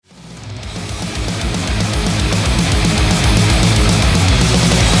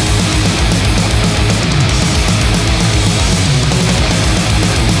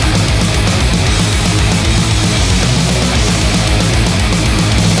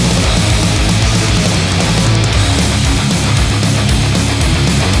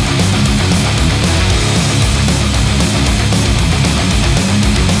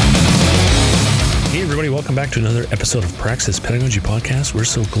back to another episode of Praxis Pedagogy Podcast. We're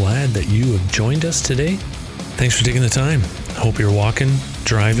so glad that you have joined us today. Thanks for taking the time. Hope you're walking,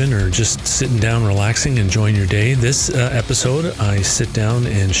 driving, or just sitting down, relaxing, enjoying your day. This episode, I sit down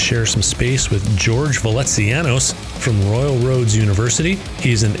and share some space with George Veletsianos from Royal Roads University.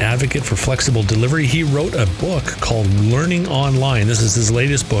 He's an advocate for flexible delivery. He wrote a book called Learning Online. This is his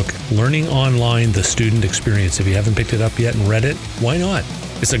latest book, Learning Online, The Student Experience. If you haven't picked it up yet and read it, why not?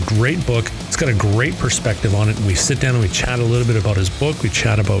 It's a great book. It's got a great perspective on it. We sit down and we chat a little bit about his book. We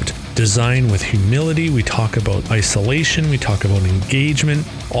chat about design with humility. We talk about isolation. We talk about engagement,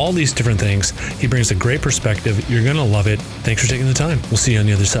 all these different things. He brings a great perspective. You're going to love it. Thanks for taking the time. We'll see you on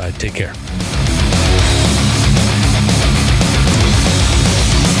the other side. Take care.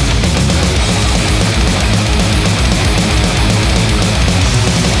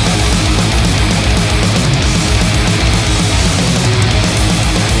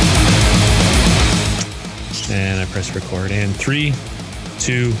 And I press record. And 3,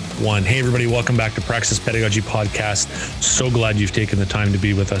 2, 1. Hey, everybody. Welcome back to Praxis Pedagogy Podcast. So glad you've taken the time to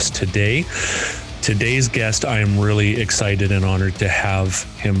be with us today. Today's guest, I am really excited and honored to have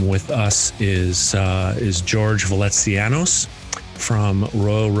him with us is George Veletsianos from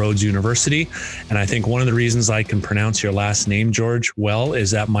Royal Roads University. And I think one of the reasons I can pronounce your last name, George, well,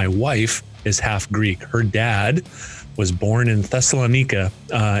 is that my wife is half Greek. Her dad was born in Thessalonica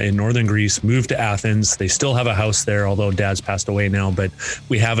in northern Greece, moved to Athens. They still have a house there, although dad's passed away now. But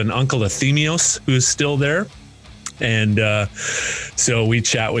we have an uncle, Ephemios, who's still there. And so we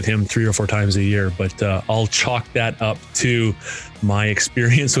chat with him 3 or 4 times a year. But I'll chalk that up to my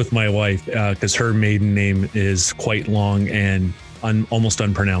experience with my wife because her maiden name is quite long and almost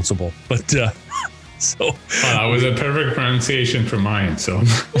unpronounceable. But so that was a perfect pronunciation for mine. So,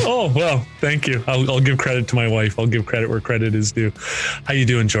 oh well, thank you. I'll give credit to my wife. I'll give credit where credit is due. How you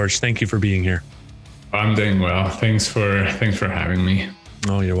doing, George? Thank you for being here. I'm doing well. Thanks for having me.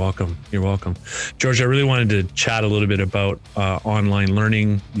 Oh, you're welcome. You're welcome, George. I really wanted to chat a little bit about online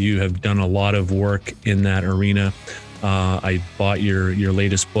learning. You have done a lot of work in that arena. I bought your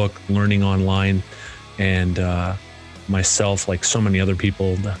latest book, Learning Online, and myself, like so many other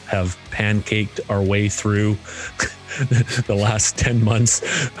people, have pancaked our way through the last 10 months,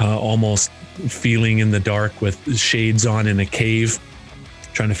 almost feeling in the dark with shades on in a cave,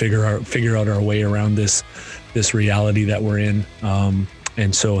 trying to figure out our way around this reality that we're in.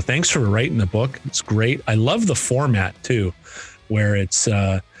 And so thanks for writing the book. It's great. I love the format too, where it's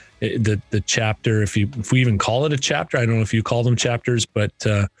the chapter, if we even call it a chapter, I don't know if you call them chapters, but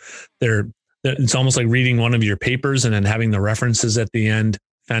it's almost like reading one of your papers and then having the references at the end.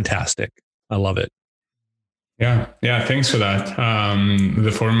 Fantastic. I love it. Yeah. Thanks for that.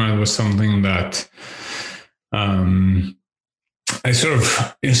 The format was something that I sort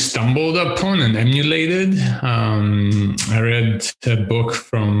of stumbled upon and emulated. I read a book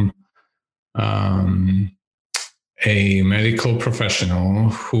from a medical professional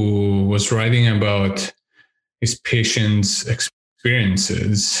who was writing about his patients'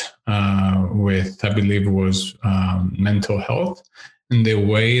 experiences with, I believe it was mental health. And the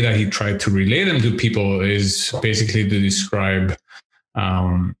way that he tried to relate them to people is basically to describe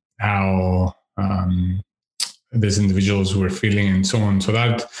how these individuals were feeling and so on. So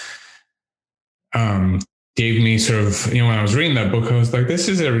that gave me sort of, when I was reading that book, I was like, this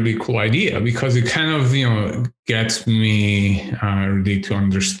is a really cool idea because it kind of, gets me really to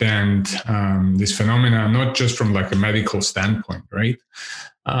understand this phenomena, not just from like a medical standpoint, right?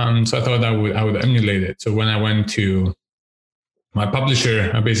 So I thought I would emulate it. So when I went to my publisher,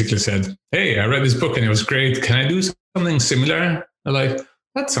 I basically said, hey, I read this book and it was great. Can I do something similar? They're like,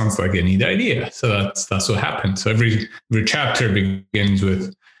 that sounds like a neat idea. So that's what happened. So every chapter begins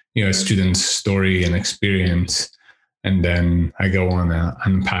with, a student's story and experience. And then I go on to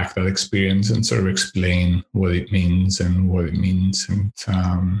unpack that experience and sort of explain what it means and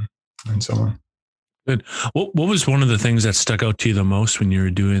so on. Good. What was one of the things that stuck out to you the most when you were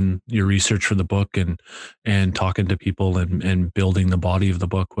doing your research for the book and talking to people and building the body of the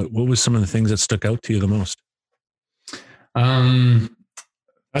book? What was some of the things that stuck out to you the most?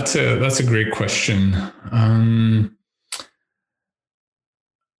 That's a great question.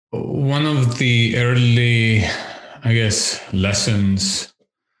 One of the early, I guess, lessons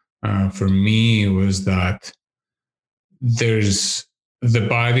for me was that there's the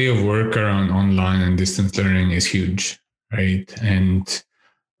body of work around online and distance learning is huge, right? And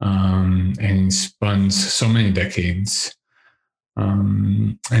spans so many decades.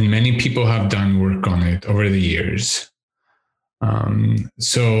 And many people have done work on it over the years.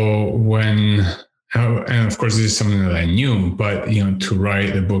 So when and of course, this is something that I knew, but to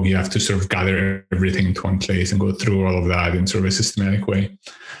write a book, you have to sort of gather everything into one place and go through all of that in sort of a systematic way.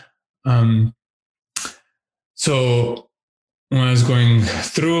 So when I was going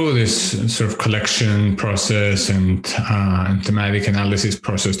through this sort of collection process and thematic analysis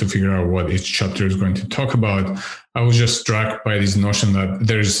process to figure out what each chapter is going to talk about, I was just struck by this notion that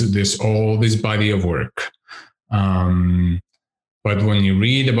there's this body of work. But when you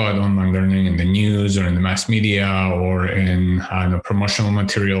read about online learning in the news or in the mass media or in promotional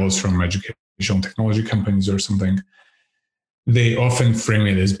materials from educational technology companies or something, they often frame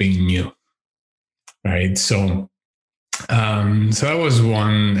it as being new, right? So that was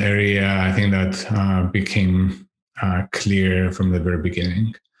one area I think that became clear from the very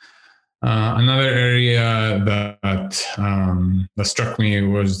beginning. Another area that struck me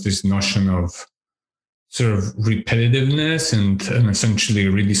was this notion of sort of repetitiveness and essentially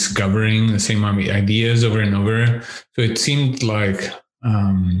rediscovering the same ideas over and over. So it seemed like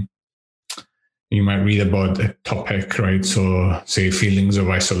you might read about a topic, right? So say feelings of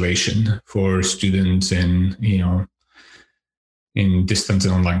isolation for students in distance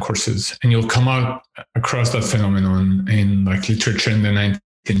and online courses. And you'll come across that phenomenon in like literature in the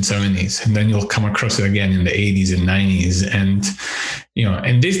 1970s, and then you'll come across it again in the 80s and 90s. And,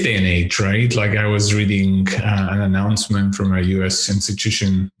 in this day and age, right? Like I was reading an announcement from a US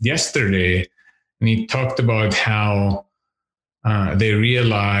institution yesterday, and he talked about how they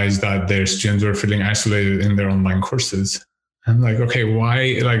realized that their students were feeling isolated in their online courses. I'm like, okay,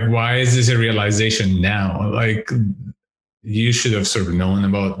 why is this a realization now? Like, you should have sort of known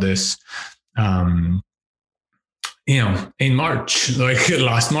about this, in March, like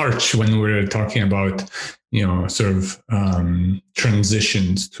last March, when we were talking about, sort of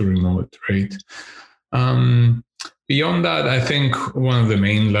transitions to remote, right? Beyond that, I think one of the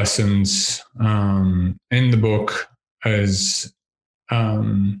main lessons in the book is,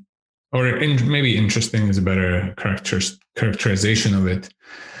 maybe interesting is a better characterization of it,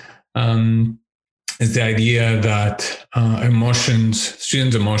 is the idea that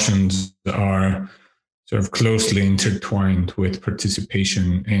students' emotions are sort of closely intertwined with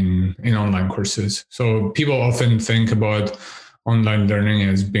participation in online courses. So people often think about online learning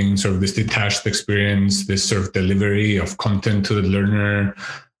as being sort of this detached experience, this sort of delivery of content to the learner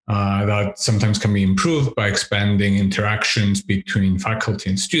that sometimes can be improved by expanding interactions between faculty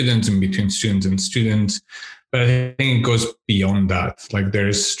and students and between students and students. But I think it goes beyond that. Like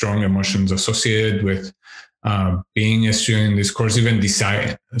there's strong emotions associated with being a student in this course, in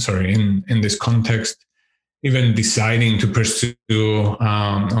this context, even deciding to pursue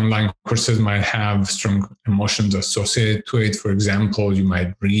online courses might have strong emotions associated to it. For example, you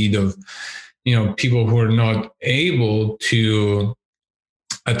might read of, people who are not able to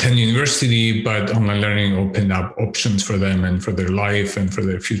attend university, but online learning opened up options for them and for their life and for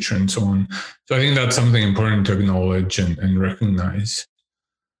their future and so on. So I think that's something important to acknowledge and recognize.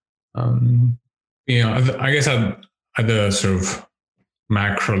 I guess at the sort of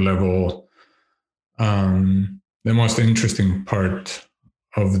macro level, the most interesting part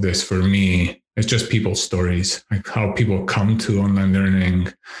of this for me is just people's stories, like how people come to online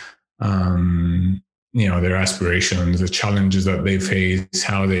learning, their aspirations, the challenges that they face,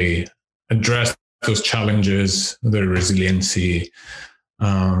 how they address those challenges, their resiliency,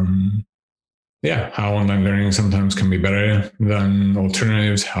 how online learning sometimes can be better than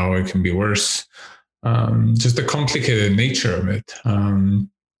alternatives, how it can be worse, just the complicated nature of it.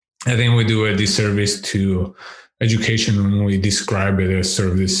 I think we do a disservice to education when we describe it as sort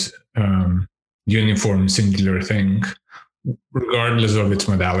of this uniform, singular thing, regardless of its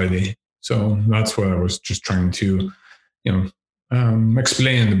modality. So that's what I was just trying to,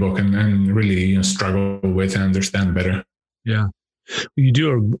 explain in the book and really struggle with and understand better. Yeah. You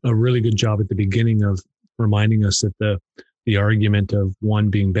do a really good job at the beginning of reminding us that the argument of one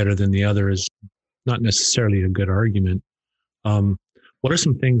being better than the other is not necessarily a good argument. What are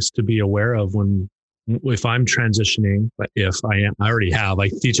some things to be aware of if I'm transitioning? But if I am, I already have. I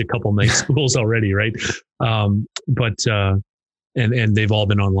teach a couple night schools already, right? And they've all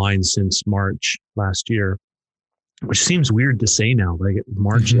been online since March last year, which seems weird to say now, like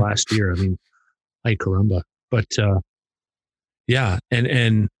March last year. I mean, ay caramba. But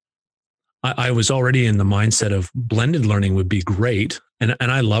and I was already in the mindset of blended learning would be great, and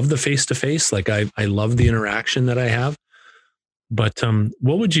I love the face to face. Like I love the interaction that I have. But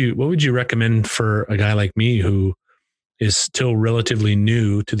what would you recommend for a guy like me who is still relatively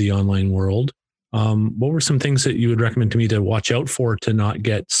new to the online world? What were some things that you would recommend to me to watch out for, to not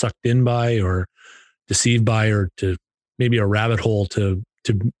get sucked in by or deceived by, or to maybe a rabbit hole to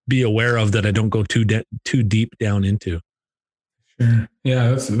to be aware of that I don't go too deep down into? Sure. Yeah,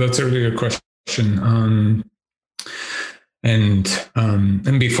 that's a really good question. And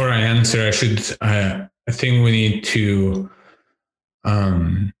before I answer, I think we need to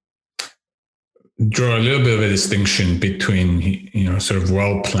draw a little bit of a distinction between, sort of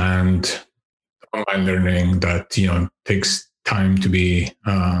well-planned online learning that, takes time to be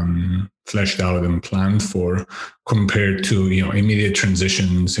fleshed out and planned for, compared to, immediate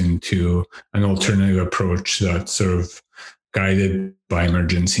transitions into an alternative approach that's sort of guided by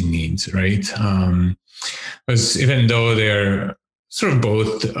emergency needs, right? Because even though they're sort of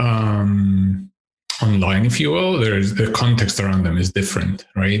both online, if you will, there's the context around them is different,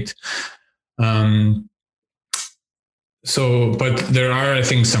 right? But there are, I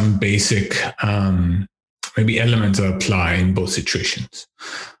think, some basic maybe elements that apply in both situations.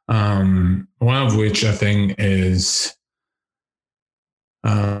 One of which I think is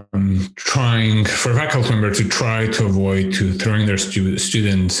trying for a faculty member to try to avoid throwing their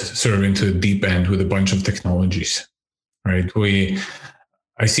students sort of into the deep end with a bunch of technologies, right?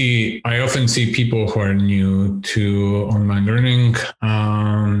 I often see people who are new to online learning,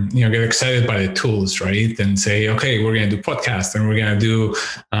 get excited by the tools, right? And say, okay, we're going to do podcasts, and we're going to do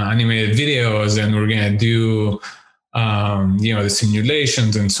animated videos, and we're going to do, the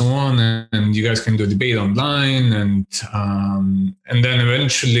simulations and so on. And you guys can do a debate online. And then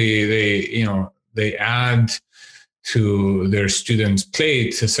eventually they add to their students'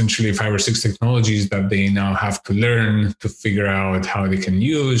 plate essentially 5 or 6 technologies that they now have to learn to figure out how they can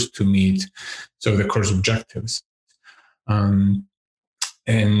use to meet sort of the course objectives. And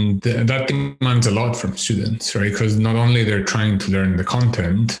that demands a lot from students, right? Because not only they're trying to learn the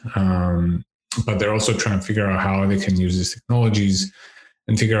content, but they're also trying to figure out how they can use these technologies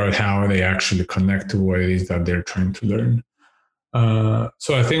and figure out how they actually connect to what it is that they're trying to learn.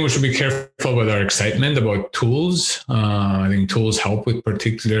 So I think we should be careful with our excitement about tools. I think tools help with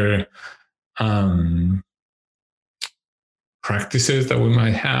particular practices that we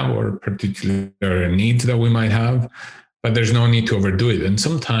might have or particular needs that we might have, but there's no need to overdo it. And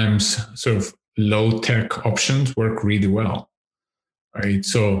sometimes sort of low-tech options work really well, right?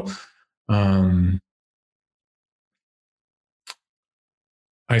 So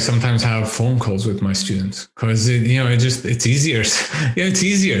I sometimes have phone calls with my students because it's easier. It's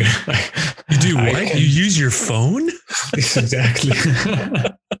easier. You do what? You use your phone? Exactly.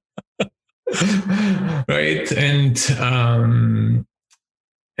 Right. And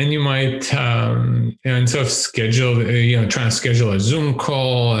you might instead of trying to schedule a Zoom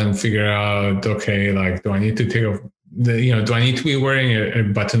call and figure out, okay, like, do I need to take off do I need to be wearing a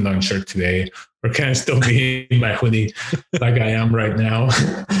button-down shirt today, or can I still be in my hoodie like I am right now,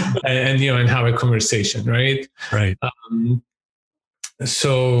 and have a conversation, right? Right.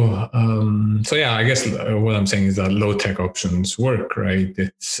 So yeah, I guess what I'm saying is that low-tech options work, right?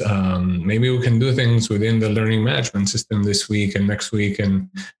 It's maybe we can do things within the learning management system this week and next week, and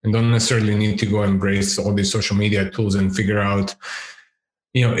don't necessarily need to go embrace all these social media tools and figure out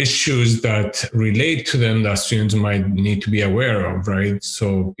issues that relate to them that students might need to be aware of, right?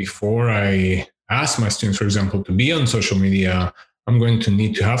 So before I ask my students, for example, to be on social media, I'm going to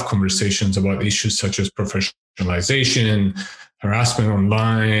need to have conversations about issues such as professionalization, harassment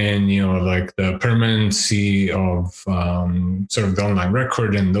online, like the permanency of sort of the online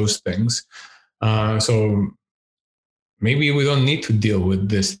record and those things. So maybe we don't need to deal with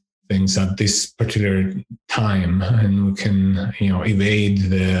these things at this particular time, and we can, evade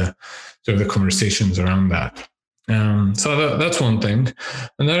the sort of the conversations around that. So that's one thing.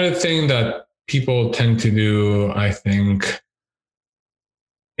 Another thing that people tend to do, I think,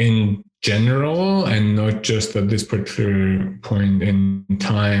 in general, and not just at this particular point in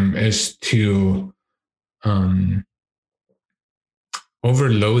time, is to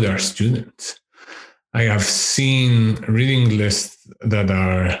overload our students. I have seen reading lists that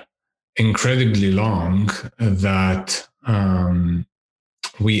are incredibly long that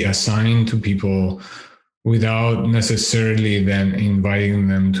we assign to people without necessarily then inviting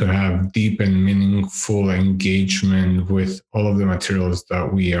them to have deep and meaningful engagement with all of the materials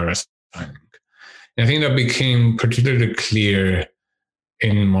that we are assigning. And I think that became particularly clear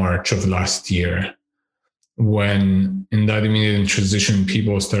in March of last year, when in that immediate transition,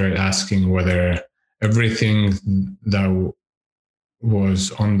 people started asking whether everything that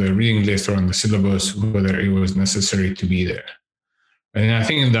was on the reading list or on the syllabus, whether it was necessary to be there. And I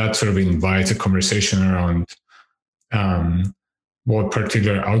think that sort of invites a conversation around what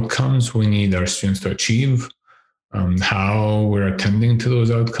particular outcomes we need our students to achieve, how we're attending to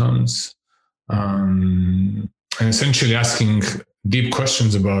those outcomes, and essentially asking deep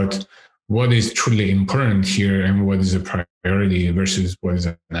questions about what is truly important here and what is a priority versus what is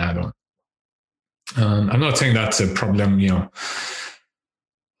an add-on. I'm not saying that's a problem,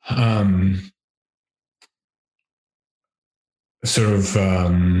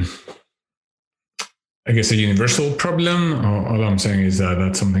 I guess a universal problem. All I'm saying is that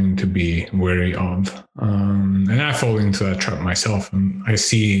that's something to be wary of. And I fall into that trap myself. And I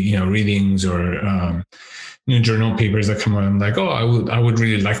see, readings or journal papers that come out. I'm like, I would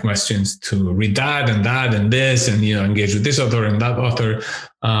really like my students to read that and this, and engage with this author and that author.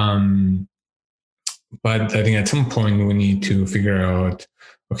 But I think at some point we need to figure out,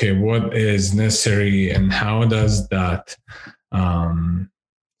 okay, what is necessary and how does that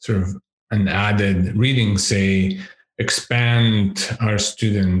sort of an added reading, say, expand our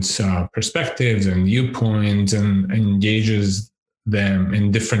students' perspectives and viewpoints and engages them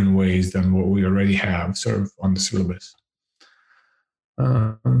in different ways than what we already have sort of on the syllabus.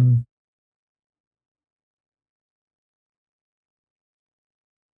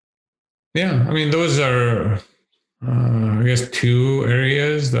 Yeah, I mean, those are, I guess, two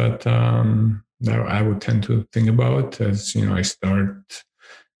areas that I would tend to think about as, I start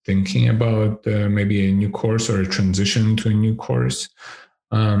thinking about maybe a new course or a transition to a new course.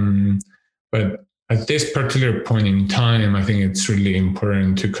 But at this particular point in time, I think it's really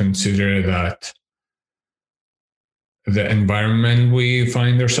important to consider that the environment we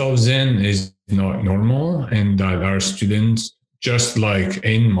find ourselves in is not normal, and that our students, just like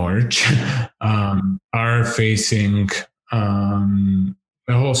in March, are facing a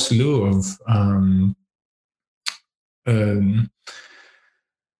whole slew of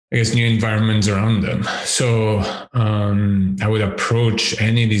I guess new environments around them. So I would approach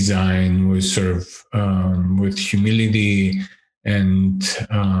any design with sort of with humility and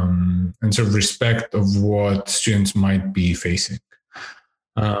sort of respect of what students might be facing.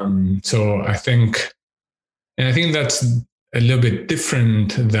 So I think that's a little bit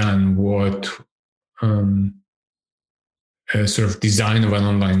different than what a sort of design of an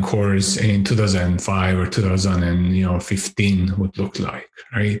online course in 2005 or 2015 would look like,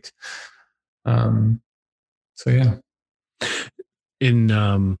 right? So yeah. In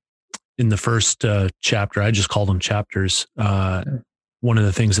the first chapter, I just called them chapters. One of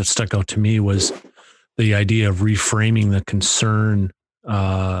the things that stuck out to me was the idea of reframing the concern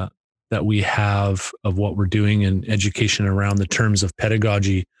that we have of what we're doing in education around the terms of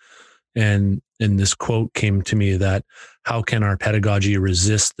pedagogy. And this quote came to me that, how can our pedagogy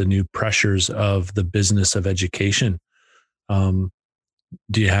resist the new pressures of the business of education? Do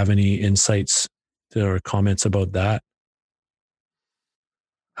you have any insights or comments about that?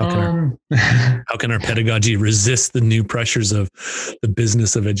 How can our pedagogy resist the new pressures of the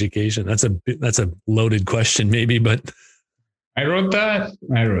business of education? That's a loaded question, maybe, but I wrote that.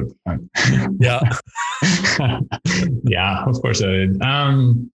 Yeah. Yeah, of course I did.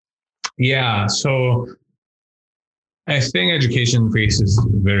 Yeah, so I think education faces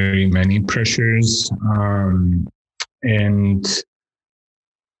very many pressures, and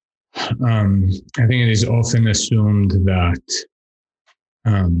I think it is often assumed that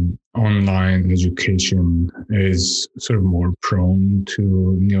online education is sort of more prone to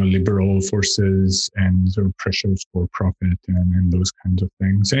neoliberal forces and sort of pressures for profit and those kinds of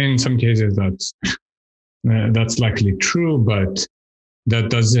things. And in some cases, that's likely true, but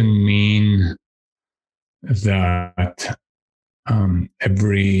that doesn't mean that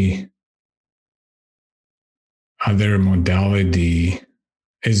every other modality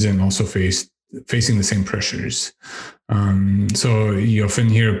isn't also facing the same pressures. So you often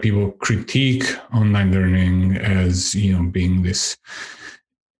hear people critique online learning as being this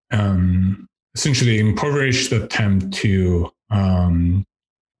essentially impoverished attempt to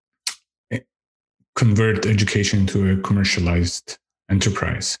convert education to a commercialized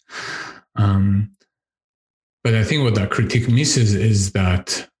enterprise. But I think what that critique misses is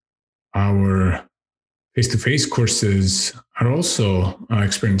that our face-to-face courses are also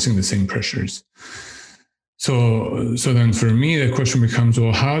experiencing the same pressures. So then for me, the question becomes,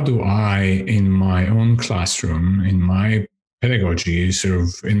 well, how do I, in my own classroom, in my pedagogy, sort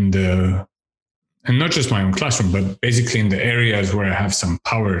of and not just my own classroom, but basically in the areas where I have some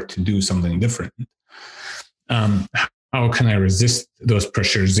power to do something different, how can I resist those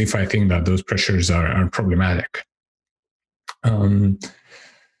pressures if I think that those pressures are problematic?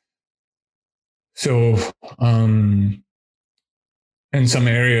 So in some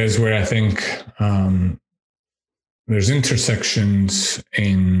areas where I think there's intersections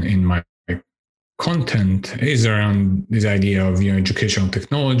in my content is around this idea of educational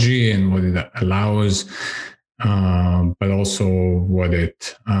technology and what it allows. but also what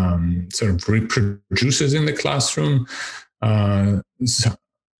it sort of reproduces in the classroom.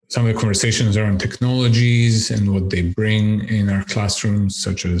 Some of the conversations around technologies and what they bring in our classrooms,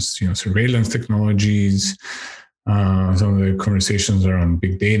 such as surveillance technologies. Some of the conversations around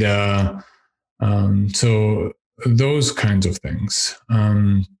big data. So those kinds of things.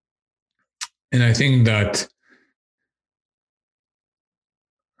 And I think that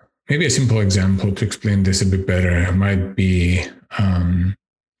maybe a simple example to explain this a bit better might be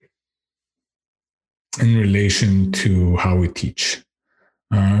in relation to how we teach.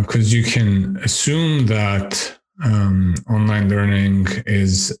 Because you can assume that online learning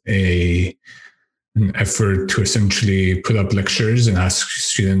is an effort to essentially put up lectures and ask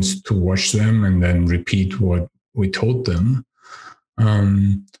students to watch them and then repeat what we told them.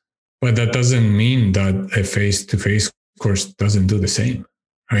 But that doesn't mean that a face-to-face course doesn't do the same,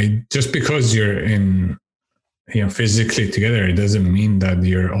 right? Just because you're in, physically together, it doesn't mean that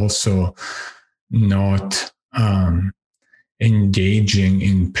you're also not engaging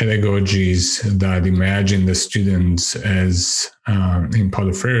in pedagogies that imagine the students as, in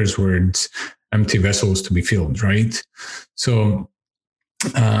Paulo Freire's words, empty vessels to be filled, right? So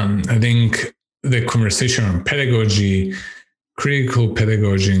I think the conversation on pedagogy, critical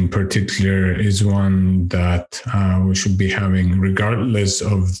pedagogy in particular, is one that we should be having regardless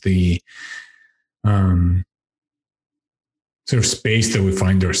of the sort of space that we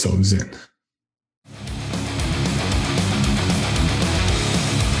find ourselves in.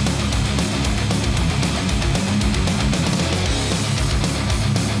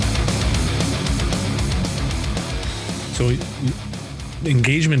 So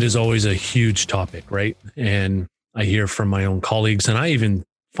engagement is always a huge topic, right? And I hear from my own colleagues, and I even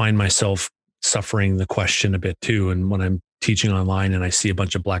find myself suffering the question a bit too. And when I'm teaching online and I see a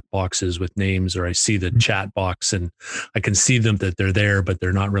bunch of black boxes with names, or I see the chat box and I can see them that they're there, but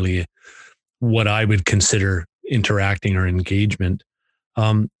they're not really what I would consider interacting or engagement.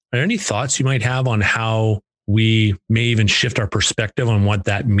 Are there any thoughts you might have on how we may even shift our perspective on what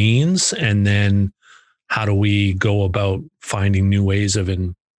that means? And then how do we go about finding new ways of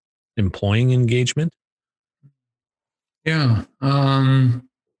employing engagement? Yeah.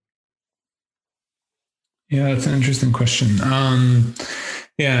 That's an interesting question.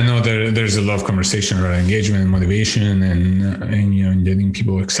 There's a lot of conversation around engagement and motivation and getting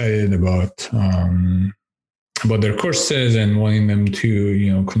people excited about their courses and wanting them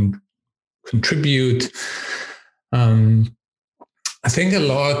to, contribute. I think a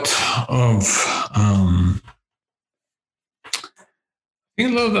lot of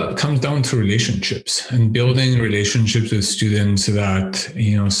that comes down to relationships and building relationships with students that,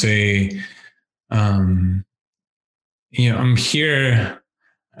 say, I'm here.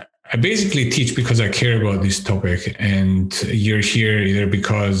 I basically teach because I care about this topic, and you're here either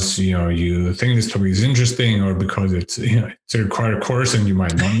because you think this topic is interesting, or because it's it's a required course and you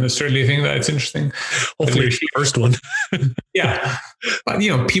might not necessarily think that it's interesting. Hopefully, it's the first one. Yeah, but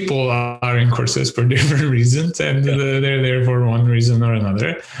people are in courses for different reasons, and they're there for one reason or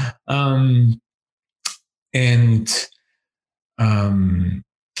another. And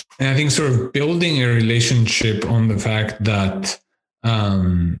I think sort of building a relationship on the fact that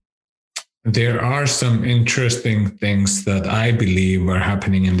there are some interesting things that I believe are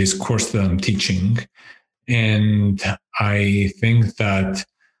happening in this course that I'm teaching. And I think that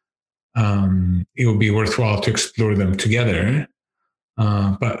it would be worthwhile to explore them together.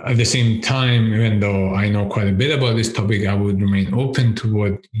 But at the same time, even though I know quite a bit about this topic, I would remain open to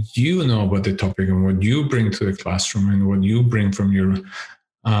what you know about the topic and what you bring to the classroom and what you bring from your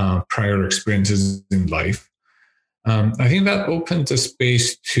prior experiences in life. I think that opens a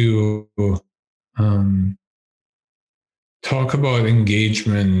space to talk about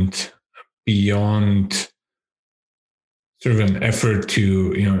engagement beyond sort of an effort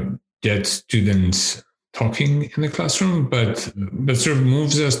to get students talking in the classroom, but sort of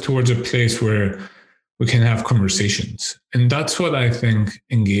moves us towards a place where we can have conversations. And that's what I think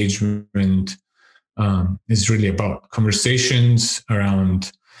engagement is really about. Conversations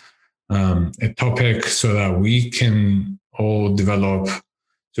around a topic so that we can all develop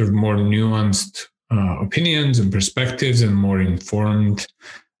sort of more nuanced opinions and perspectives and more informed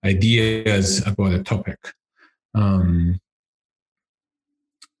ideas about a topic.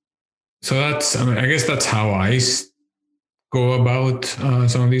 So I guess that's how I go about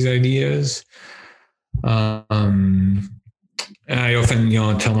some of these ideas. And I often,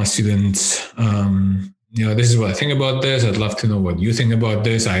 tell my students, this is what I think about this. I'd love to know what you think about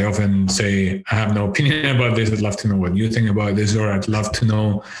this. I often say, I have no opinion about this. I'd love to know what you think about this, or I'd love to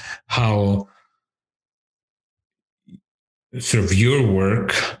know how sort of your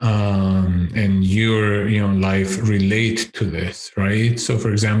work and your life relate to this, right? So,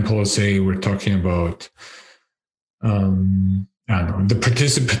 for example, say we're talking about I don't know, the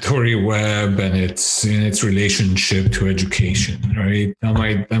participatory web and its relationship to education, right?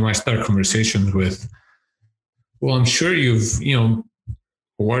 I might start conversations with, well, I'm sure you've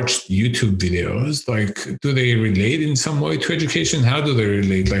watched YouTube videos. Like, do they relate in some way to education? How do they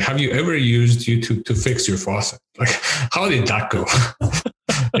relate? Like, have you ever used YouTube to fix your faucet? Like, how did that go?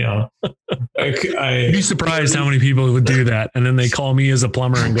 I'd be surprised how many people would do that. And then they call me as a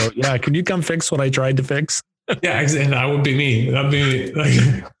plumber and go, yeah, can you come fix what I tried to fix? Yeah, and that would be me. That'd be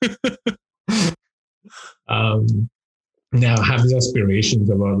like, now I have these aspirations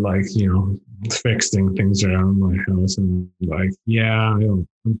about fixing things around my house, and like, yeah, I'm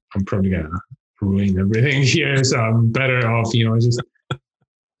probably gonna ruin everything here. So I'm better off, just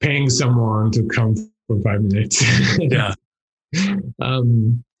paying someone to come for 5 minutes. Yeah.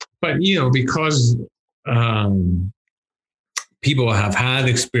 But because people have had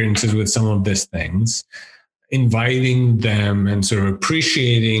experiences with some of these things, inviting them and sort of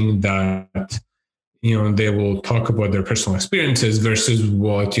appreciating that they will talk about their personal experiences versus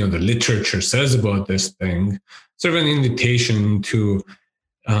what the literature says about this thing, sort of an invitation to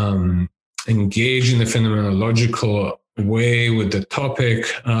engage in a phenomenological way with the topic,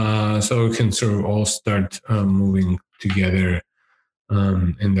 so we can sort of all start moving together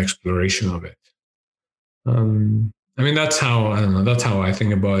in the exploration of it. I mean, that's how I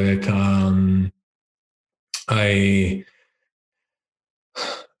think about it.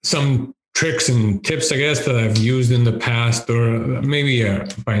 Some tricks and tips, I guess, that I've used in the past, or maybe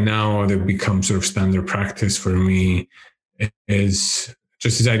by now they've become sort of standard practice for me, is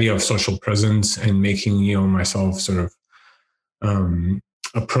just this idea of social presence and making myself sort of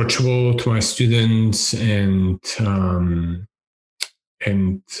approachable to my students, and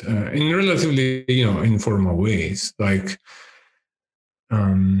in relatively informal ways. Like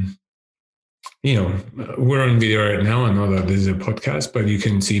we're on video right now. I know that this is a podcast, but you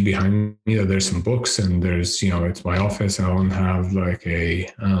can see behind me that there's some books, and there's it's my office. I don't have like a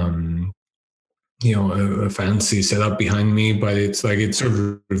fancy setup behind me, but it's like it sort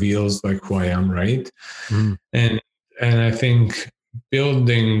of reveals like who I am, right? Mm. And I think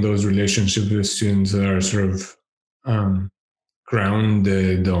building those relationships with students that are sort of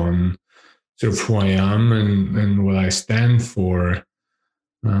grounded on sort of who I am and what I stand for,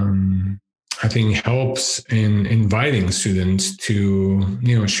 I think helps in inviting students to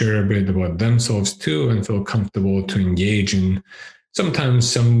share a bit about themselves too, and feel comfortable to engage in sometimes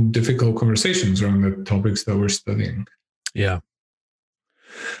some difficult conversations around the topics that we're studying. Yeah.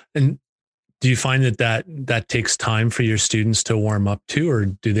 And do you find that takes time for your students to warm up to, or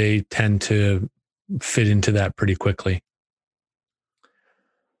do they tend to fit into that pretty quickly?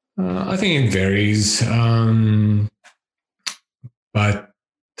 I think it varies, but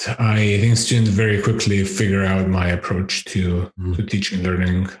I think students very quickly figure out my approach to teaching and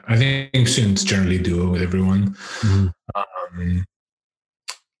learning. I think students generally do with everyone.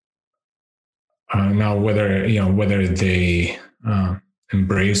 Now, whether they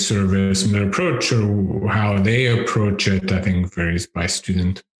embrace sort of a similar approach or how they approach it, I think varies by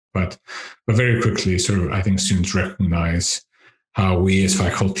student. But very quickly, sort of, I think students recognize how we as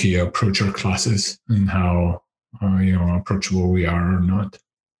faculty approach our classes and how approachable we are or not.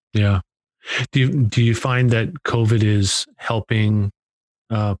 Yeah. Do you find that COVID is helping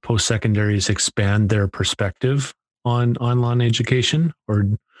post-secondaries expand their perspective on online education, or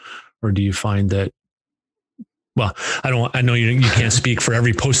do you find that? Well, I know you can't speak for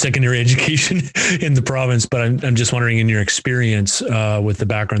every post-secondary education in the province, but I'm just wondering, in your experience with the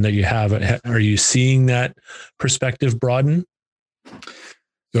background that you have, are you seeing that perspective broaden?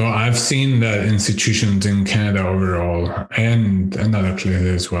 So I've seen that institutions in Canada overall and other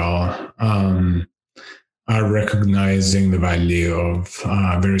places as well are recognizing the value of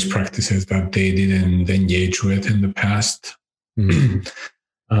various practices that they didn't engage with in the past. There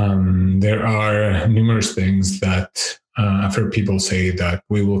are numerous things that I've heard people say that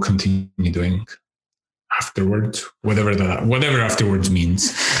we will continue doing afterwards, whatever afterwards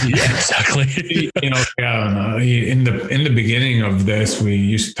means. Yeah, exactly. In the beginning of this, we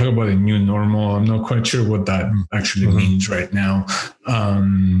used to talk about a new normal. I'm not quite sure what that actually means right now.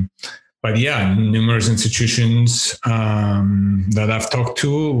 But yeah, numerous institutions that I've talked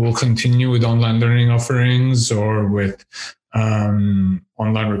to will continue with online learning offerings, or with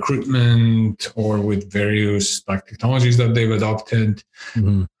online recruitment, or with various technologies that they've adopted.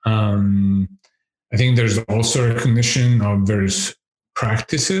 I think there's also recognition of various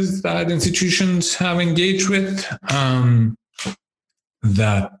practices that institutions have engaged with.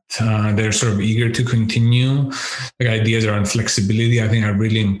 that they're sort of eager to continue. Like ideas around flexibility, I think, are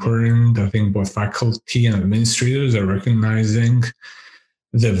really important. I think both faculty and administrators are recognizing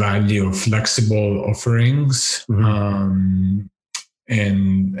the value of flexible offerings, and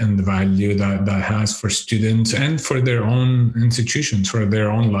the value that has for students and for their own institutions, for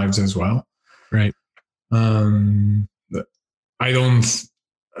their own lives as well. Right. I don't.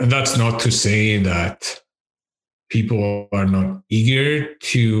 That's not to say that people are not eager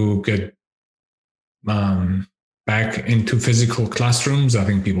to get back into physical classrooms. I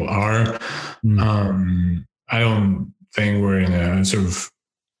think people are. I don't think we're in a sort of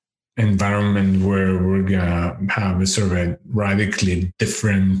environment where we're gonna have a sort of a radically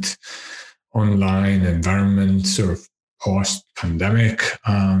different online environment sort of post-pandemic.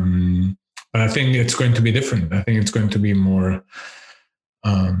 But I think it's going to be different. I think it's going to be more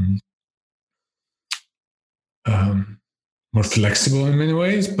more flexible in many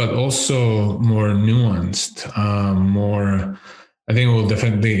ways, but also more nuanced. I think it will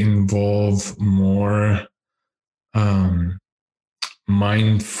definitely involve more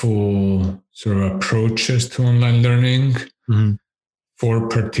mindful sort of approaches to online learning for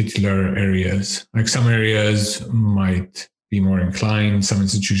particular areas. Like some areas might be more inclined, some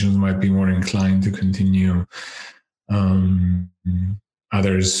institutions might be more inclined to continue.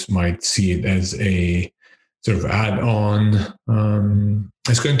 Others might see it as a sort of add-on.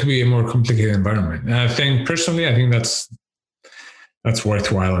 It's going to be a more complicated environment. And I think personally, that's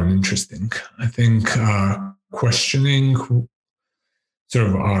worthwhile and interesting. I think questioning sort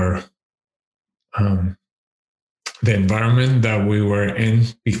of our the environment that we were in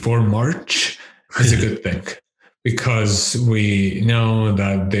before March is a good thing, because we know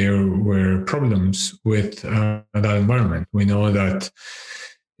that there were problems with that environment. We know that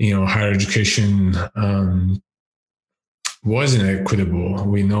higher education was inequitable.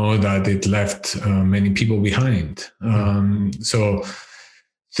 We know that it left many people behind. So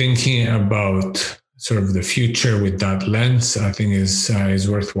thinking about sort of the future with that lens, I think is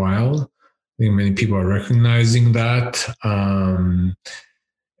worthwhile. I think many people are recognizing that. And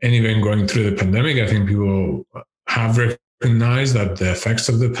even going through the pandemic, I think people have recognized that the effects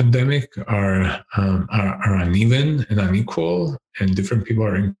of the pandemic are uneven and unequal, and different people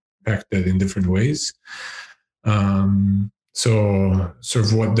are impacted in different ways. So sort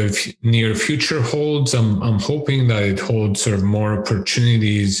of what the near future holds, I'm hoping that it holds sort of more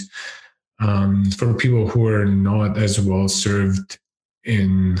opportunities for people who are not as well served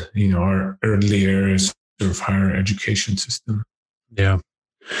in our earlier sort of higher education system. Yeah,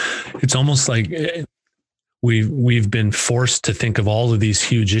 it's almost like we've been forced to think of all of these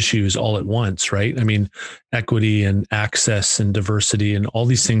huge issues all at once, right? I mean, equity and access and diversity and all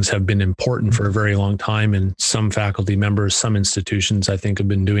these things have been important for a very long time, and some faculty members, some institutions, I think, have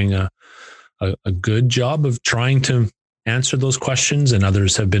been doing a good job of trying to answer those questions, and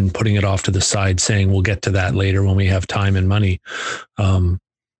others have been putting it off to the side, saying we'll get to that later when we have time and money. And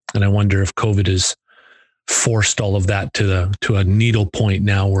I wonder if COVID has forced all of that to a needle point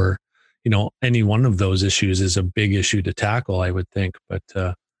now, where any one of those issues is a big issue to tackle, I would think. But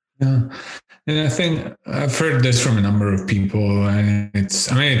yeah, and I think I've heard this from a number of people, and it's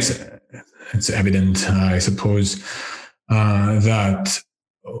evident, I suppose, that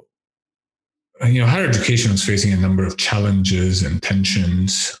higher education is facing a number of challenges and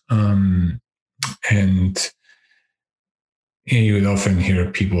tensions, and you would often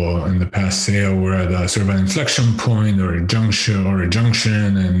hear people in the past say, "Oh, we're at a sort of an inflection point or a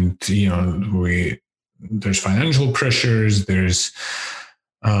junction," and there's financial pressures, there's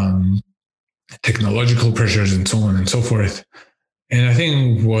technological pressures, and so on and so forth. And I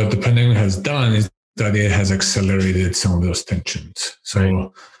think what the pandemic has done is that it has accelerated some of those tensions.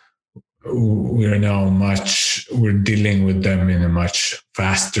 So we're dealing with them in a much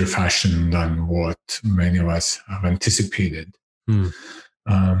faster fashion than what many of us have anticipated.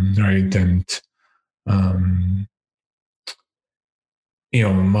 Right. And,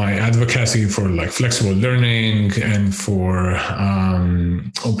 my advocacy for like flexible learning and for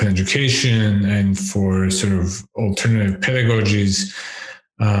open education and for sort of alternative pedagogies,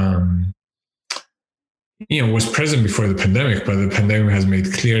 was present before the pandemic, but the pandemic has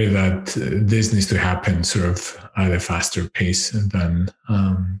made clear that this needs to happen sort of at a faster pace than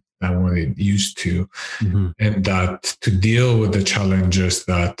what it used to. And that to deal with the challenges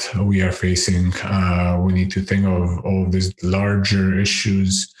that we are facing, we need to think of all these larger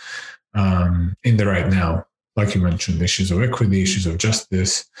issues in the right now. Like you mentioned, issues of equity, issues of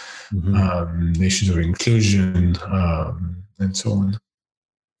justice, issues of inclusion, and so on.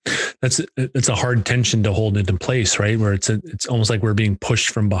 it's a hard tension to hold into place, right? Where it's almost like we're being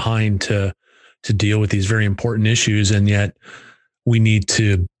pushed from behind to deal with these very important issues. And yet we need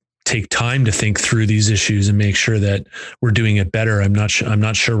to take time to think through these issues and make sure that we're doing it better. I'm not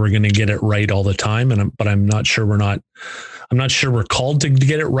sure we're going to get it right all the time. But I'm not sure we're called to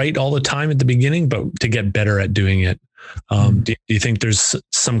get it right all the time at the beginning, but to get better at doing it. Do you think there's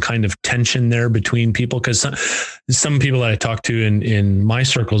some kind of tension there between people? Because some people that I talk to in my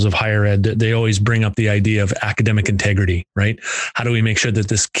circles of higher ed, they always bring up the idea of academic integrity, right? How do we make sure that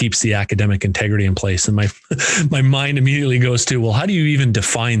this keeps the academic integrity in place? And my mind immediately goes to, well, how do you even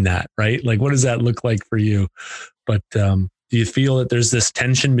define that, right? Like, what does that look like for you? But do you feel that there's this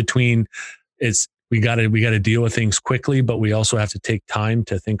tension between we got to deal with things quickly, but we also have to take time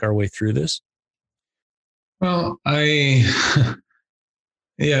to think our way through this? Well, yeah,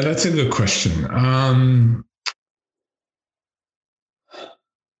 that's a good question.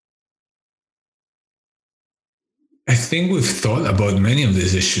 I think we've thought about many of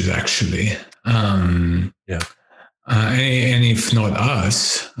these issues, actually. Yeah. And if not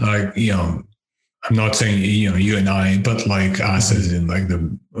us, like, I'm not saying, you and I, but like us as in like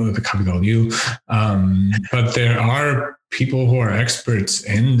the capital U. But there are people who are experts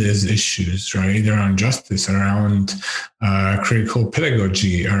in these issues, right? Around justice, around critical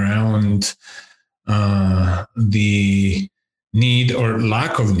pedagogy, around the need or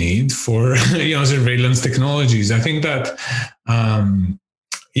lack of need for surveillance technologies. I think that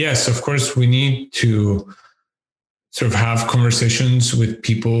yes, of course, we need to sort of have conversations with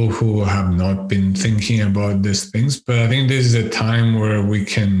people who have not been thinking about these things. But I think this is a time where we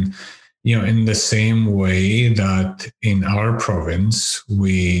can, in the same way that in our province,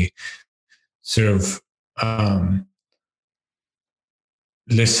 we sort of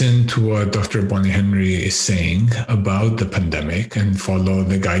listen to what Dr. Bonnie Henry is saying about the pandemic and follow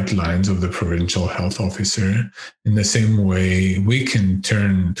the guidelines of the provincial health officer. In the same way, we can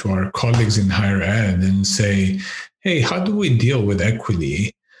turn to our colleagues in higher ed and say, hey, how do we deal with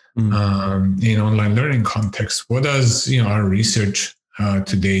equity in online learning context? What does our research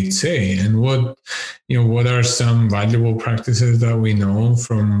to date say, and what are some valuable practices that we know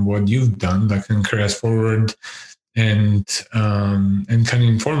from what you've done that can carry us forward and can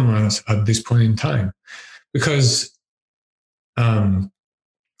inform us at this point in time? Because to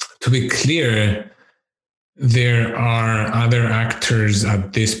be clear, there are other actors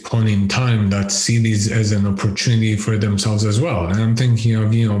at this point in time that see this as an opportunity for themselves as well. And I'm thinking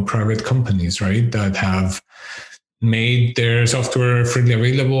of, private companies, right, that have made their software freely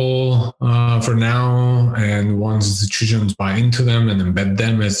available for now. And once institutions buy into them and embed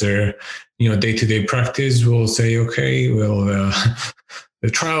them as their, day-to-day practice, will say, okay, well, the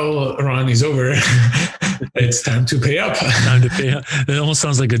trial run is over. It's time to pay up. Time to pay up. It almost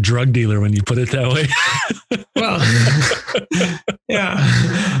sounds like a drug dealer when you put it that way. Well, yeah.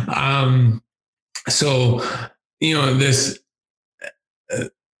 So, this,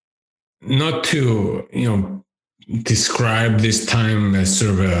 not to, describe this time as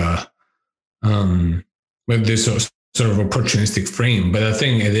sort of with this sort of opportunistic frame, but I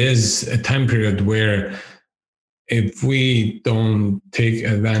think it is a time period where if we don't take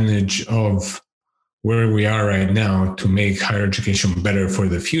advantage of where we are right now to make higher education better for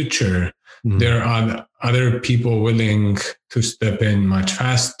the future, there are other people willing to step in much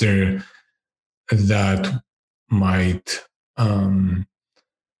faster that might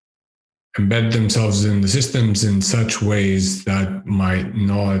embed themselves in the systems in such ways that might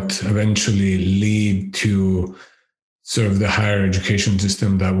not eventually lead to sort of the higher education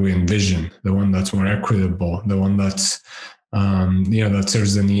system that we envision, the one that's more equitable, the one that's that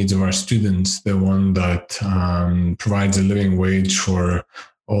serves the needs of our students, the one that provides a living wage for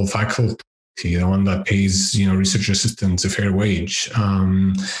all faculty, the one that pays research assistants a fair wage,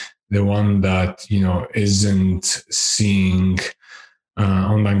 the one that isn't seeing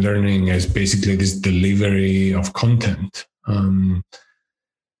online learning as basically this delivery of content.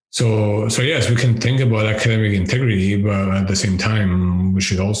 So yes, we can think about academic integrity, but at the same time, we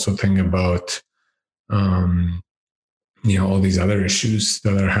should also think about all these other issues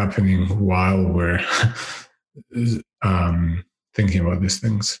that are happening while we're thinking about these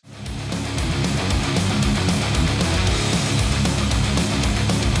things.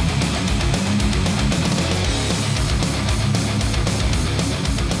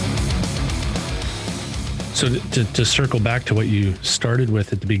 So to circle back to what you started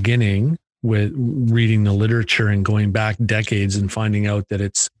with at the beginning, with reading the literature and going back decades and finding out that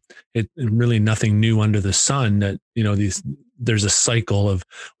it's really nothing new under the sun, that there's a cycle of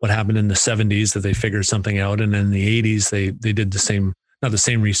what happened in the 70s that they figured something out, and in the 80s they did the not the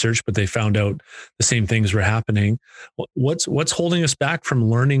same research, but they found out the same things were happening. What's holding us back from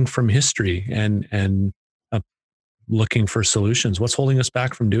learning from history and looking for solutions? What's holding us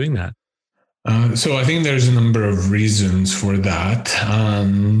back from doing that? So I think there's a number of reasons for that.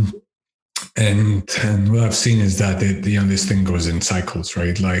 And what I've seen is that this thing goes in cycles,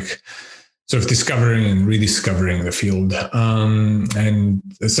 right? Like sort of discovering and rediscovering the field. And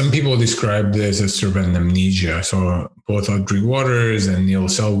some people describe this as sort of an amnesia. So both Audrey Waters and Neil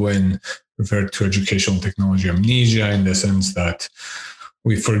Selwyn referred to educational technology amnesia in the sense that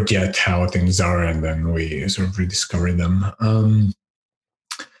we forget how things are and then we sort of rediscover them.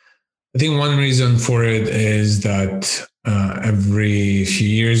 I think one reason for it is that every few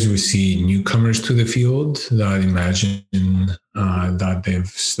years we see newcomers to the field that imagine that they've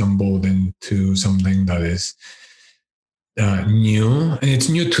stumbled into something that is new, and it's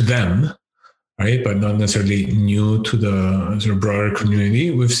new to them, right? But not necessarily new to the sort of broader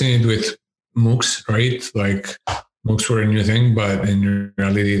community. We've seen it with MOOCs, right? Like MOOCs were a new thing, but in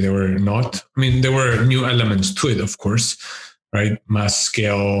reality they were not. I mean, there were new elements to it, of course, right? Mass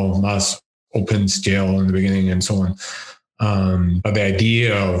scale, mass open scale in the beginning and so on. But the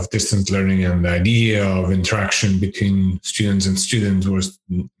idea of distance learning and the idea of interaction between students and students was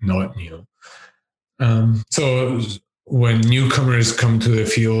not new. So when newcomers come to the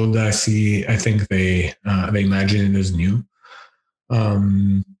field, I think they imagine it as new.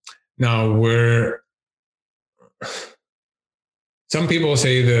 Now some people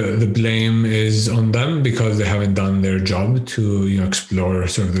say the blame is on them because they haven't done their job to explore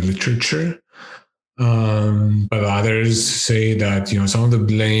sort of the literature. But others say that some of the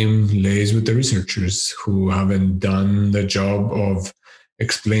blame lays with the researchers who haven't done the job of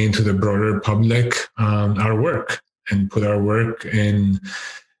explaining to the broader public our work and put our work in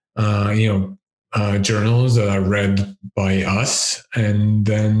journals that are read by us and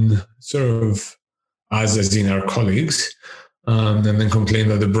then sort of us as in our colleagues. And then complain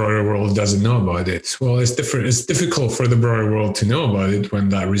that the broader world doesn't know about it. Well, it's different. It's difficult for the broader world to know about it when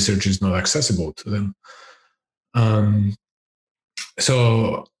that research is not accessible to them.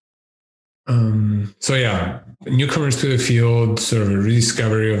 So yeah, newcomers to the field, sort of a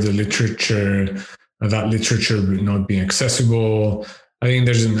rediscovery of the literature, that literature not being accessible. I think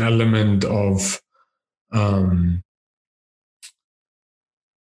there's an element of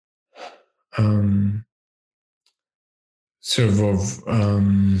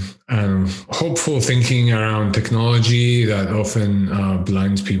hopeful thinking around technology that often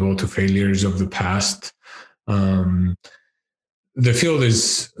blinds people to failures of the past. The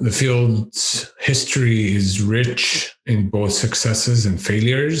field's history is rich in both successes and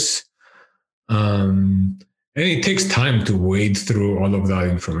failures, and it takes time to wade through all of that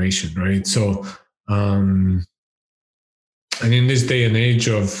information, right? So, and in this day and age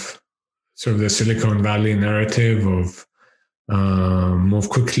of sort of the Silicon Valley narrative of move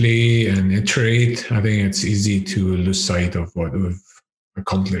quickly and iterate, I think it's easy to lose sight of what we've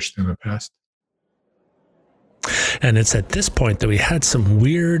accomplished in the past. And it's at this point that we had some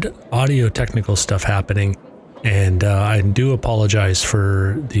weird audio technical stuff happening. And I do apologize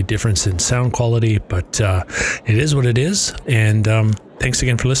for the difference in sound quality, but it is what it is. And thanks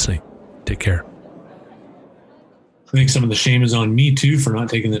again for listening. Take care. I think some of the shame is on me too for not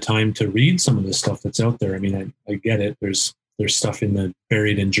taking the time to read some of the stuff that's out there. I mean, I get it. There's stuff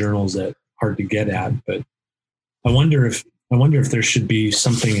buried in journals that hard to get at, but I wonder if there should be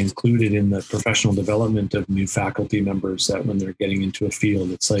something included in the professional development of new faculty members that when they're getting into a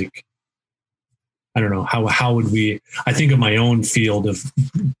field, it's like, I don't know, how would I think of my own field of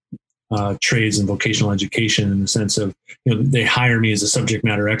trades and vocational education in the sense of, they hire me as a subject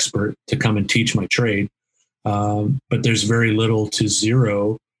matter expert to come and teach my trade. But there's very little to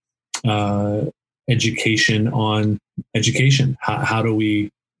zero education on education. How do we,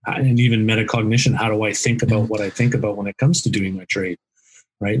 and even metacognition, how do I think about what I think about when it comes to doing my trade,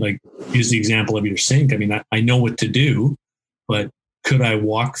 right? Like, use the example of your sink. I mean, I know what to do, but could I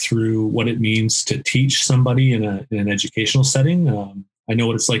walk through what it means to teach somebody in an educational setting? I know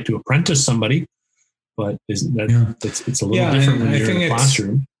what it's like to apprentice somebody, but it's a little different when you're in a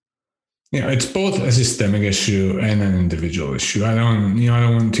classroom. It's both a systemic issue and an individual issue. I don't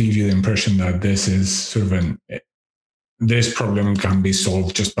want to give you the impression that this is sort of this problem can be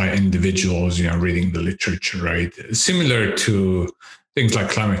solved just by individuals, reading the literature, right? Similar to things like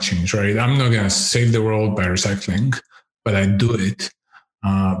climate change, right? I'm not going to save the world by recycling, but I do it.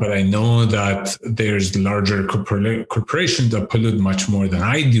 But I know that there's larger corporations that pollute much more than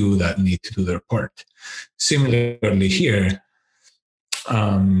I do that need to do their part. Similarly here,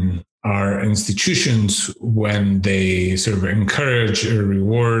 our institutions, when they sort of encourage or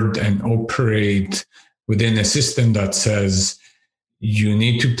reward and operate within a system that says you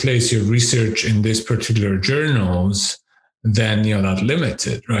need to place your research in these particular journals, then that limits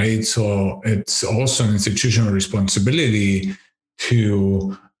it, right? So it's also an institutional responsibility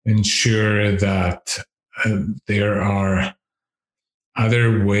to ensure that there are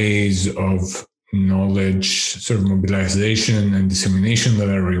other ways of knowledge sort of mobilization and dissemination that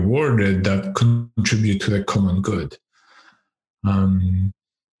are rewarded that contribute to the common good.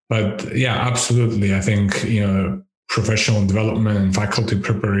 But yeah, absolutely. I think, professional development and faculty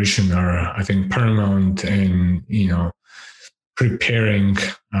preparation are, I think, paramount in, preparing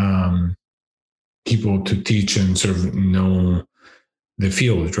people to teach and sort of know the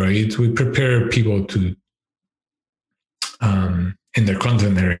field, right? We prepare people to, in their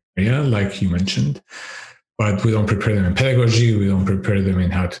content area, like you mentioned, but we don't prepare them in pedagogy. We don't prepare them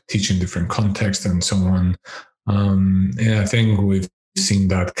in how to teach in different contexts and so on. And I think we've seen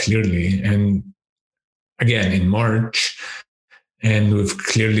that clearly. And again, in March, and we've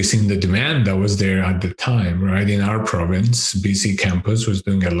clearly seen the demand that was there at the time, right? In our province, BC campus was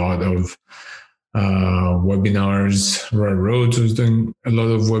doing a lot of webinars. Royal Roads was doing a lot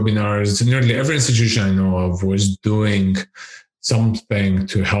of webinars. Nearly every institution I know of was doing something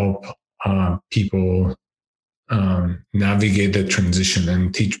to help people navigate the transition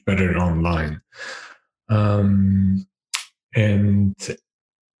and teach better online. And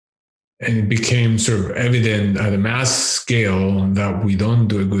it became sort of evident at a mass scale that we don't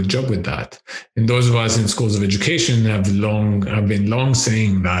do a good job with that. And those of us in schools of education have been long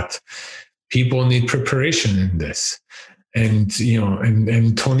saying that people need preparation in this. And,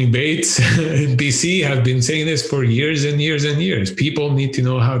 and Tony Bates in BC have been saying this for years and years and years. People need to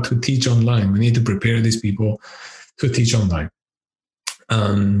know how to teach online. We need to prepare these people to teach online.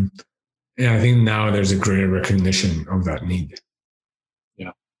 And I think now there's a greater recognition of that need.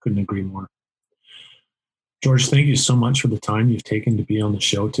 Yeah, couldn't agree more. George, thank you so much for the time you've taken to be on the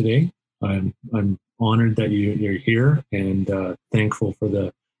show today. I'm honored that you're here, and thankful for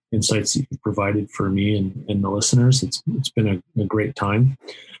the insights that you've provided for me and the listeners. It's been a great time.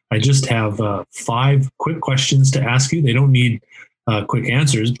 I just have 5 quick questions to ask you. They don't need quick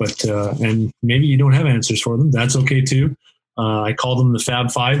answers, but and maybe you don't have answers for them. That's okay too. I call them the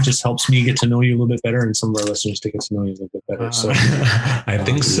Fab Five. Just helps me get to know you a little bit better, and some of our listeners to get to know you a little bit better. So I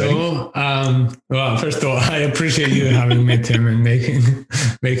think so. Well, first of all, I appreciate you having me, Tim, and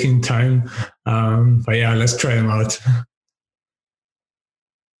making time. But yeah, let's try them out.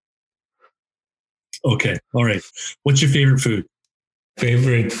 Okay. All right. What's your favorite food?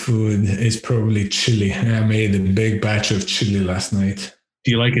 Favorite food is probably chili. I made a big batch of chili last night. Do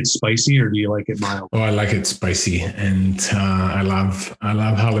you like it spicy or do you like it mild? Oh, I like it spicy, and I love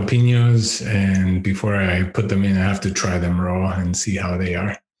jalapenos. And before I put them in, I have to try them raw and see how they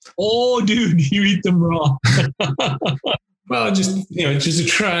are. Oh, dude, you eat them raw. Well, just to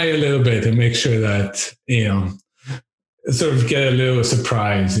try a little bit and make sure that sort of get a little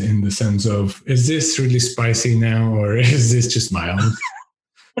surprise in the sense of, is this really spicy now, or is this just mild?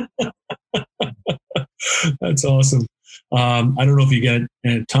 That's awesome. I don't know if you get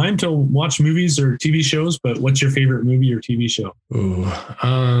time to watch movies or TV shows, but what's your favorite movie or TV show? Ooh,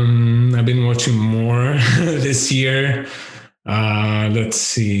 I've been watching more this year. Let's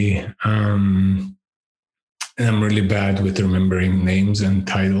see. And I'm really bad with remembering names and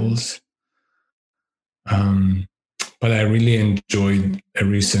titles. But I really enjoyed a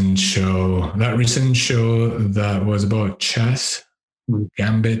recent show that was about chess,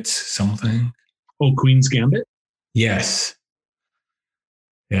 Gambit something. Oh, Queen's Gambit? Yes.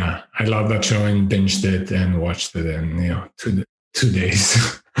 Yeah, I love that show and binged it and watched it in 2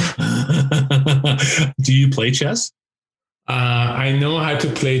 days. Do you play chess? I know how to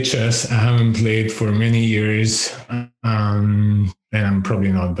play chess. I haven't played for many years, and I'm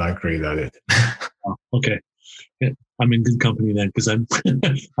probably not that great at it. Oh, okay. I'm in good company then, because I'm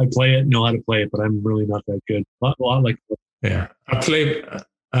I play it, know how to play it, but I'm really not that good. Yeah, I play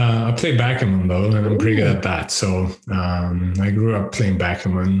backgammon though, and I'm pretty good at that. So I grew up playing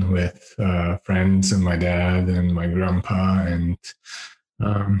backgammon with friends and my dad and my grandpa, and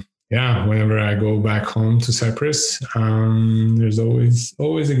whenever I go back home to Cyprus, there's always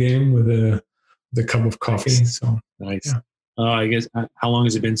a game with a cup of coffee. So nice. Yeah. I guess how long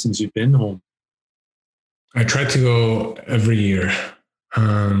has it been since you've been home? I try to go every year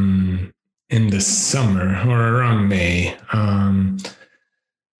in the summer or around May.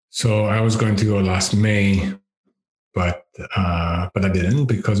 So I was going to go last May, but I didn't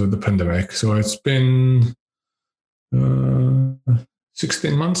because of the pandemic. So it's been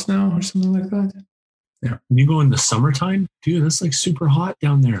 16 months now or something like that. Yeah. And you go in the summertime, dude, that's like super hot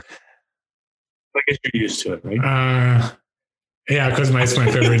down there. I guess you're used to it, right? Yeah, because it's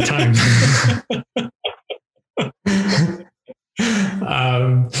my favorite time.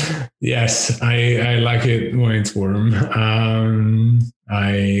 Yes, I like it when it's warm.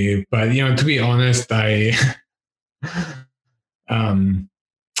 But to be honest, I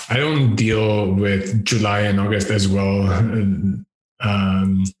don't deal with July and August as well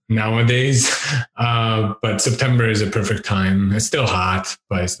nowadays. But September is a perfect time. It's still hot,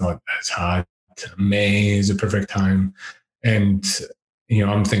 but it's not as hot. May is a perfect time. And,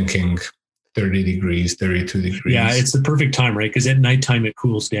 I'm thinking 30 degrees, 32 degrees. Yeah, it's the perfect time, right? Because at nighttime it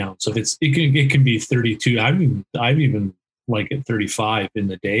cools down. So if it can be 32. I've even like it 35 in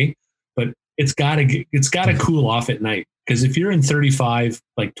the day, but it's gotta cool off at night. Because if you're in 35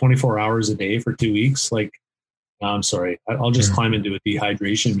 like 24 hours a day for 2 weeks, like I'm sorry, I'll just climb into a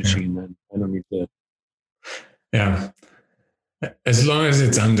dehydration machine. Then I don't need to. Yeah, as long as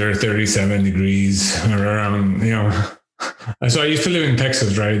it's under 37 degrees or around, So I used to live in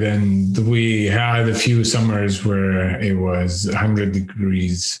Texas, right? And we had a few summers where it was 100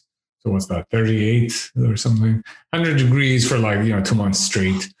 degrees. So what's that, 38 or something? 100 degrees for 2 months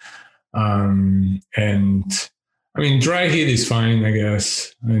straight. And I mean, dry heat is fine, I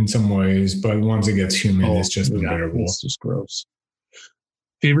guess, in some ways. But once it gets humid, it's just unbearable. It's just gross.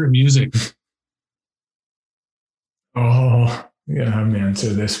 Favorite music? Oh, yeah, I have to answer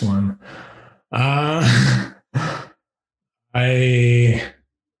this one.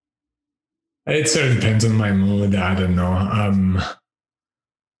 It sort of depends on my mood. I don't know.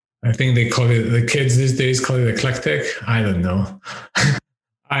 I think the kids these days call it eclectic. I don't know.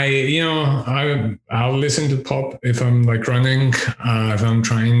 I'll listen to pop if I'm running. If I'm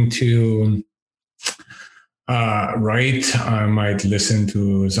trying to write, I might listen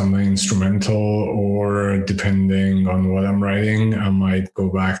to something instrumental, or depending on what I'm writing, I might go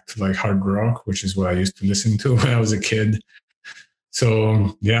back to hard rock, which is what I used to listen to when I was a kid.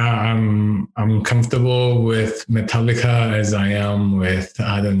 So yeah, I'm comfortable with Metallica as I am with,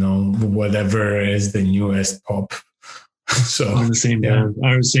 I don't know, whatever is the newest pop. So I'm in the same band.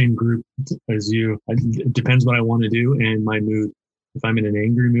 I'm the same group as you. It depends what I want to do and my mood. If I'm in an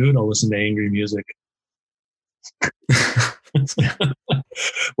angry mood, I'll listen to angry music.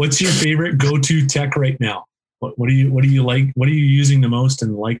 What's your favorite go-to tech right now? What do you like? What are you using the most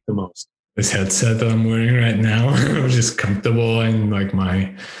and like the most? This headset that I'm wearing right now, which is comfortable in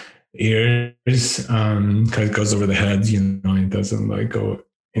my ears, because it goes over the head, it doesn't go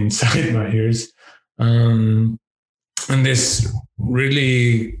inside my ears. And this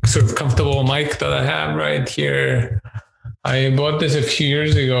really sort of comfortable mic that I have right here, I bought this a few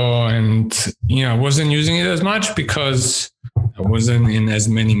years ago, and I wasn't using it as much because I wasn't in as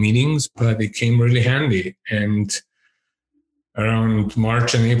many meetings, but it came really handy. And around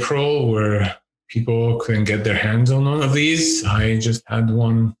March and April, where people couldn't get their hands on one of these, I just had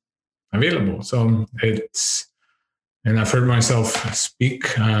one available. So and I've heard myself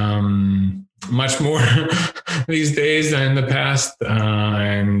speak much more these days than in the past.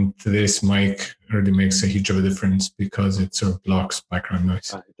 And this mic really makes a huge of a difference because it sort of blocks background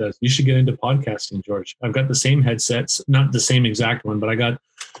noise. It does. You should get into podcasting, George. I've got the same headsets, not the same exact one, but I got a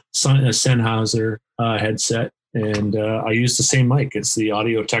Sennheiser headset. And I use the same mic. It's the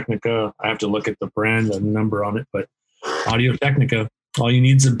Audio Technica. I have to look at the brand and number on it, but Audio Technica. All you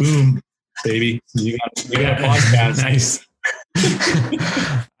need is a boom, baby. You got a podcast. Nice.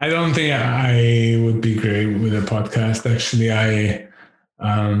 I don't think I would be great with a podcast. Actually,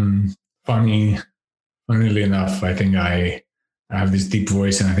 funnily enough, I think I have this deep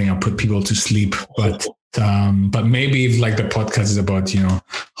voice, and I think I'll put people to sleep. But maybe if the podcast is about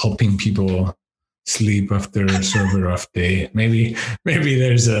helping people sleep after sort of a rough day, maybe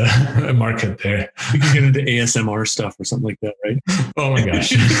there's a market there. We can get into ASMR stuff or something like that, right? Oh my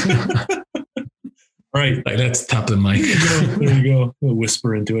gosh. All right, let's tap the mic. There you go. We'll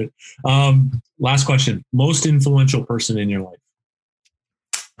whisper into it. Last question: most influential person in your life?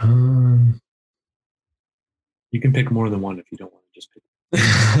 You can pick more than one if you don't want to just pick.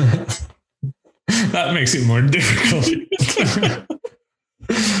 That makes it more difficult.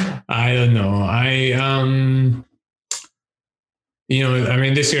 I don't know.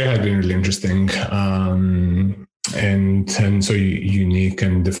 This year has been really interesting, and so unique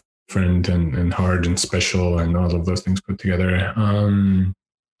and different and hard and special and all of those things put together.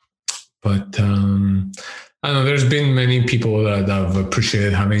 But I don't know. There's been many people that I've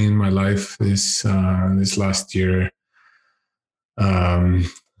appreciated having in my life this last year.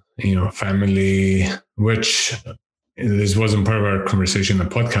 Family, which this wasn't part of our conversation in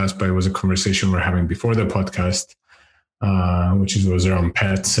the podcast, but it was a conversation we're having before the podcast, which was around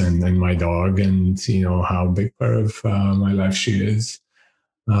pets and my dog, and how big part of my life she is.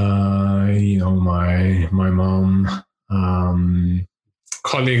 My mom,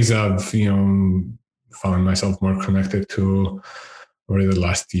 colleagues I've found myself more connected to over the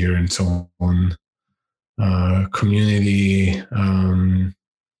last year, and so on. Community.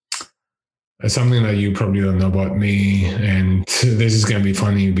 Something that you probably don't know about me, and this is going to be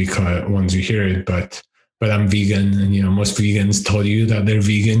funny because once you hear it, but I'm vegan, and most vegans tell you that they're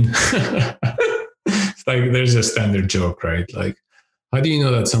vegan. It's like there's a standard joke, right? Like, how do you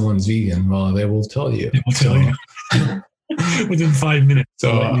know that someone's vegan? Well, they will tell you. They will tell you within 5 minutes.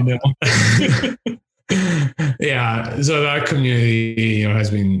 So yeah, so that community has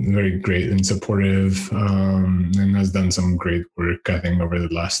been very great and supportive, and has done some great work, I think, over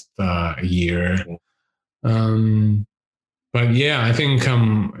the last year. But yeah, I think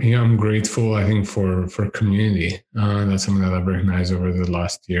I'm grateful, I think, for community. That's something that I've recognized over the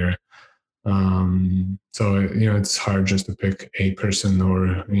last year. So it's hard just to pick a person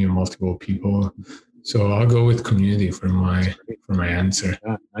or multiple people. So I'll go with community for my answer.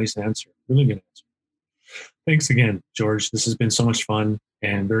 Yeah, nice answer. Really good answer. Thanks again, George. This has been so much fun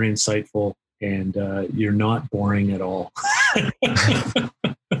and very insightful, and you're not boring at all.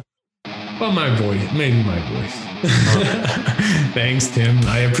 Well, maybe my voice. Thanks, Tim.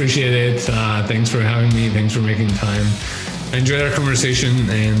 I appreciate it. Thanks for having me. Thanks for making time. I enjoyed our conversation,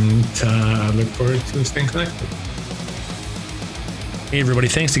 and I look forward to staying connected. Hey everybody,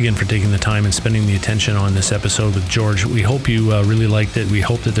 thanks again for taking the time and spending the attention on this episode with George. We hope you really liked it. We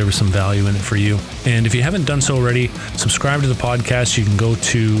hope that there was some value in it for you. And if you haven't done so already, subscribe to the podcast. You can go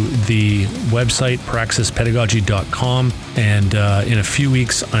to the website, praxispedagogy.com. And in a few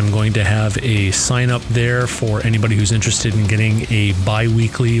weeks, I'm going to have a sign up there for anybody who's interested in getting a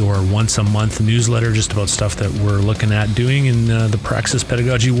bi-weekly or once a month newsletter just about stuff that we're looking at doing in the Praxis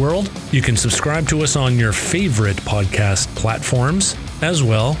Pedagogy world. You can subscribe to us on your favorite podcast platforms as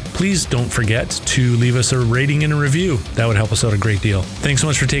well. Please don't forget to leave us a rating and a review. That would help us out a great deal. Thanks so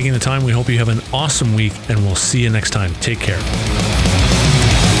much for taking the time. We hope you have an awesome week, and we'll see you next time. Take care.